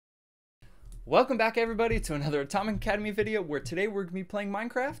Welcome back everybody to another Atomic Academy video where today we're going to be playing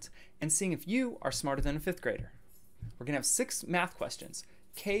Minecraft and seeing if you are smarter than a 5th grader. We're going to have 6 math questions,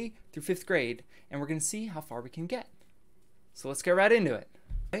 K through 5th grade, and we're going to see how far we can get. So let's get right into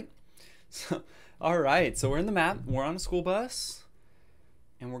it. Alright, so we're in the map, we're on a school bus,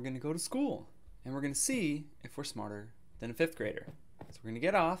 and we're going to go to school. And we're going to see if we're smarter than a 5th grader. So we're going to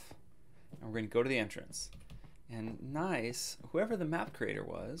get off, and we're going to go to the entrance. And nice, whoever the map creator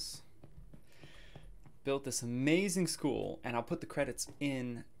was, built this amazing school, and I'll put the credits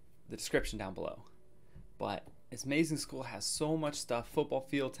in the description down below. But this amazing school has so much stuff: football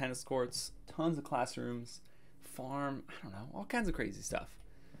field, tennis courts, tons of classrooms, farm, I don't know, all kinds of crazy stuff.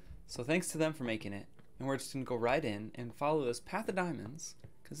 So thanks to them for making it, and we're just gonna go right in and follow this path of diamonds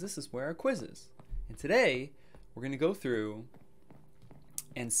because this is where our quiz is. And today we're gonna go through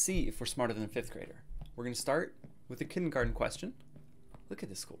and see if we're smarter than a 5th grader. We're gonna start with a kindergarten question. Look at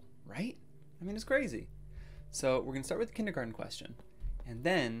this school, right? I mean, it's crazy. So we're going to start with the kindergarten question, and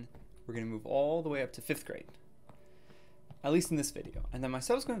then we're going to move all the way up to 5th grade, at least in this video. And then my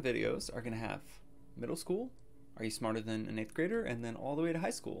subsequent videos are going to have middle school, are you smarter than an 8th grader? And then all the way to high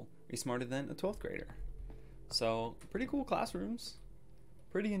school, are you smarter than a 12th grader? So pretty cool classrooms,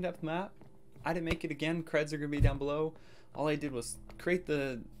 pretty in-depth map. I didn't make it again, creds are going to be down below. All I did was create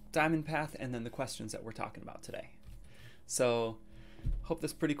the diamond path and then the questions that we're talking about today. So hope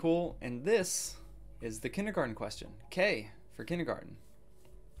that's pretty cool. And this is the kindergarten question. K for kindergarten.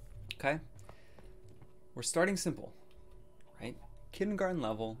 Okay? We're starting simple, right? Kindergarten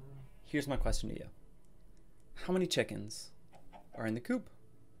level. Here's my question to you. How many chickens are in the coop?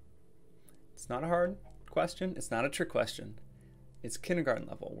 It's not a hard question. It's not a trick question. It's kindergarten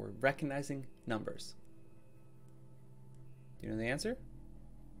level. We're recognizing numbers. Do you know the answer?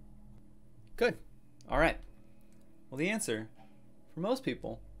 Good. All right. Well, the answer for most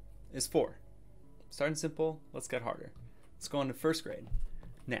people is 4. Starting simple, let's get harder. Let's go on to 1st grade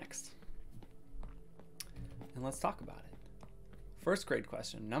next. And let's talk about it. 1st grade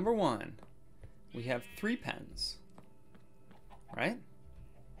question. Number 1, we have 3 pens, right?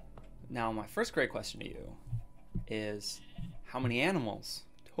 Now my 1st grade question to you is, how many animals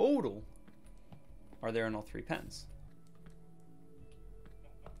total are there in all 3 pens?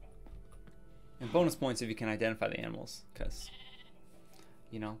 And bonus points if you can identify the animals, because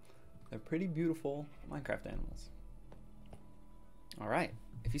you know, they're pretty beautiful Minecraft animals. All right,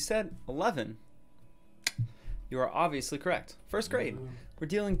 if you said 11, you are obviously correct. 1st grade, we're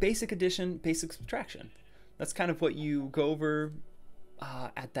dealing basic addition, basic subtraction. That's kind of what you go over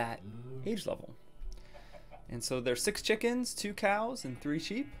at that age level. And so there's 6 chickens, 2 cows, and 3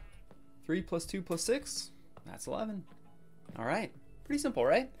 sheep. 3 plus 2 plus 6, that's 11. All right, pretty simple,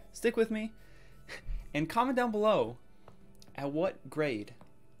 right? Stick with me. And comment down below at what grade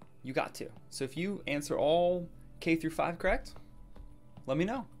you got to. So if you answer all K through 5 correct, let me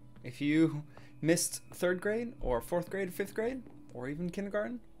know. If you missed 3rd grade or 4th grade or 5th grade or even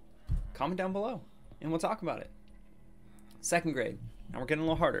kindergarten, comment down below and we'll talk about it. 2nd grade, now we're getting a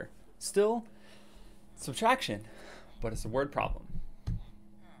little harder. Still subtraction, but it's a word problem.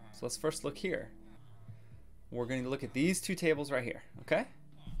 So let's first look here. We're going to look at these 2 tables right here, okay?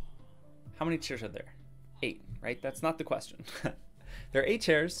 How many chairs are there? 8, right? That's not the question. There are 8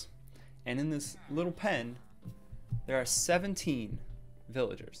 chairs, and in this little pen, there are 17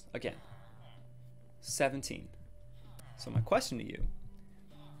 villagers. Again, 17. So my question to you,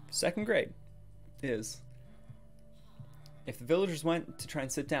 2nd grade, is if the villagers went to try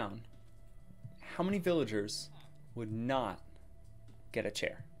and sit down, how many villagers would not get a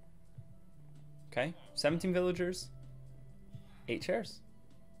chair? Okay, 17 villagers, 8 chairs.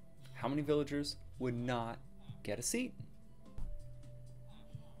 How many villagers would not get a seat?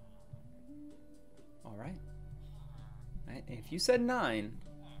 All right. If you said 9,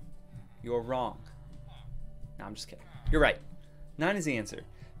 you're wrong. No, I'm just kidding. You're right. 9 is the answer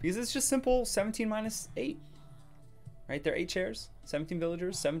because it's just simple. 17 minus 8. Right? There are 8 chairs, 17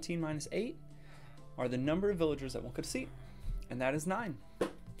 villagers. 17 minus 8 are the number of villagers that won't get a seat, and that is 9.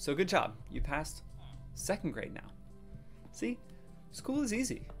 So good job. You passed 2nd grade now. See, school is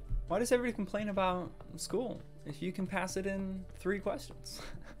easy. Why does everybody complain about school if you can pass it in 3 questions?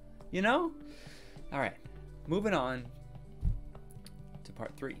 You know? All right, moving on to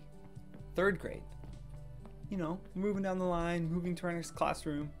part 3. 3rd grade. You know, moving down the line, moving to our next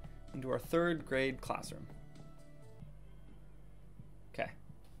classroom, into our 3rd grade classroom. Okay,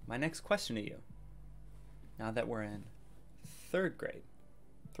 my next question to you, now that we're in 3rd grade,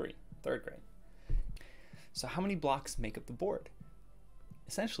 3rd grade. So how many blocks make up the board?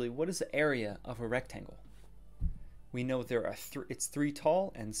 Essentially, what is the area of a rectangle? We know there are it's 3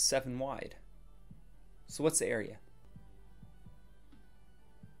 tall and 7 wide. So what's the area?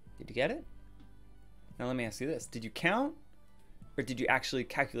 Did you get it? Now let me ask you this. Did you count, or did you actually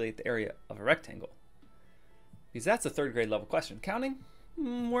calculate the area of a rectangle? Because that's a third grade level question. Counting,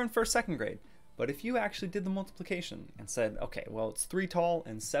 we're in first, second grade. But if you actually did the multiplication and said, okay, well, it's 3 tall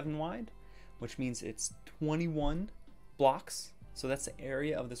and 7 wide, which means it's 21 blocks. So that's the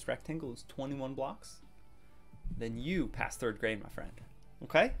area of this rectangle is 21 blocks. Then you pass third grade, my friend.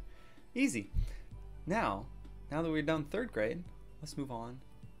 Okay? Easy. Now that we're done third grade, let's move on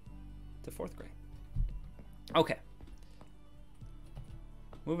to fourth grade. Okay.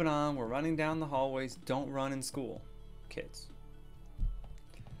 Moving on, we're running down the hallways. Don't run in school, kids.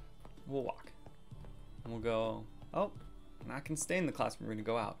 We'll walk. And we'll go, oh, I'm not gonna stay in the class, we're gonna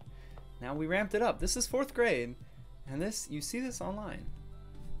go out. Now we ramped it up. This is fourth grade, and this, you see this online.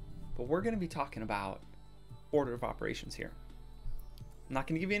 But we're gonna be talking about order of operations here. I'm not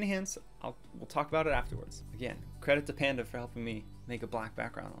gonna give you any hints. We'll talk about it afterwards. Again, credit to Panda for helping me make a black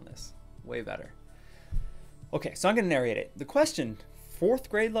background on this. Way better. Okay, so I'm gonna narrate it. The question, fourth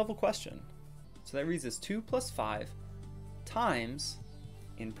grade level question. So that reads as 2 plus 5 times,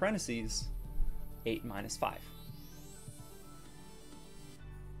 in parentheses, 8 minus 5.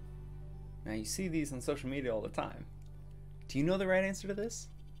 Now you see these on social media all the time. Do you know the right answer to this?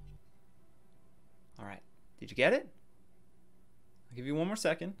 All right, did you get it? I'll give you one more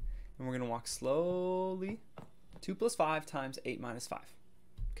second, and we're gonna walk slowly. 2 plus 5 times 8 minus 5.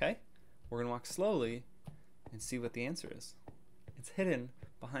 Okay? We're gonna walk slowly and see what the answer is. It's hidden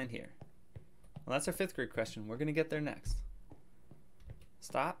behind here. Well, that's our fifth grade question. We're gonna get there next.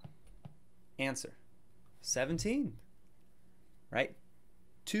 Stop. Answer. 17. Right?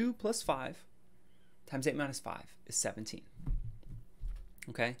 2 plus 5 times 8 minus 5 is 17.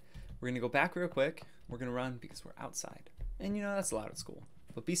 Okay? We're gonna go back real quick. We're gonna run because we're outside. And you know that's allowed at school.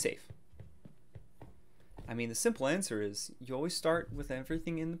 But be safe. I mean, the simple answer is you always start with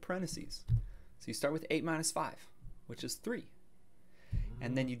everything in the parentheses. So you start with 8 minus 5, which is 3.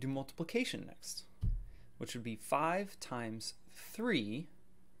 And then you do multiplication next, which would be 5 times 3,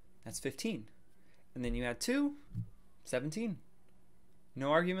 that's 15. And then you add 2, 17. No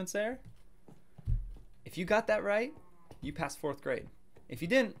arguments there? If you got that right, you passed fourth grade. If you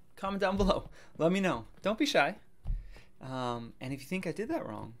didn't, comment down below. Let me know. Don't be shy. And if you think I did that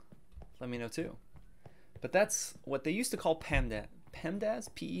wrong, let me know too. But that's what they used to call PEMDAS.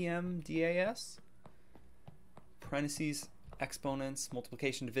 PEMDAS, P-E-M-D-A-S. Parentheses, exponents,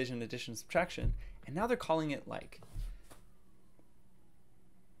 multiplication, division, addition, subtraction. And now they're calling it like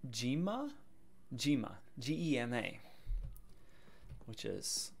GEMA, G-E-M-A, which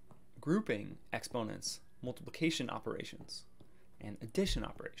is grouping exponents, multiplication operations, and addition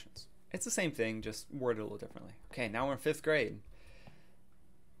operations. It's the same thing, just worded a little differently. Okay, now we're in fifth grade.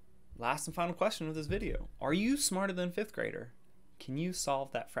 Last and final question of this video. Are you smarter than a fifth grader? Can you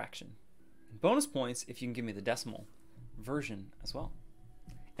solve that fraction? And bonus points if you can give me the decimal version as well.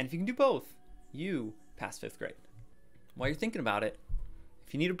 And if you can do both, you pass fifth grade. While you're thinking about it,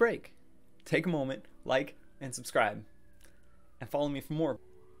 if you need a break, take a moment, like and subscribe, and follow me for more.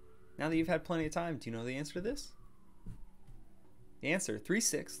 Now that you've had plenty of time, do you know the answer to this? The answer,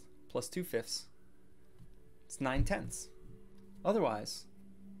 3/6 plus 2/5, it's 9/10. Otherwise,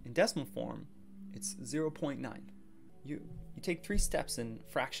 in decimal form, it's 0.9. You take 3 steps in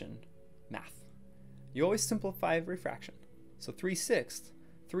fraction math. You always simplify every fraction. So 3/6,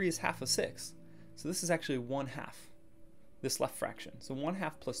 3 is half of 6. So this is actually 1/2, this left fraction. So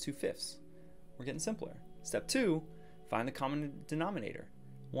 1/2 plus 2/5. We're getting simpler. Step 2, find the common denominator.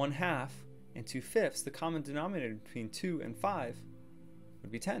 1/2 and 2/5, the common denominator between 2 and 5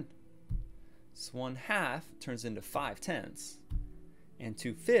 would be 10. So 1/2 turns into 5/10, and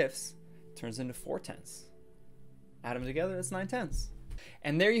 2/5 turns into 4/10. Add them together, that's 9/10.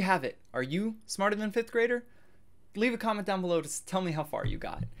 And there you have it. Are you smarter than a fifth grader? Leave a comment down below to tell me how far you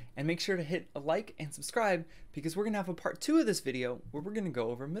got. And make sure to hit a like and subscribe, because we're going to have a part 2 of this video where we're going to go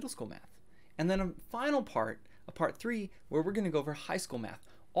over middle school math. And then a final part, a part 3, where we're going to go over high school math,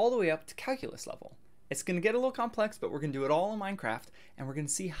 all the way up to calculus level. It's going to get a little complex, but we're going to do it all in Minecraft, and we're going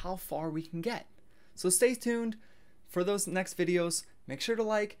to see how far we can get. So stay tuned for those next videos. Make sure to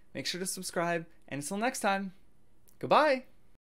like, make sure to subscribe, and until next time, goodbye!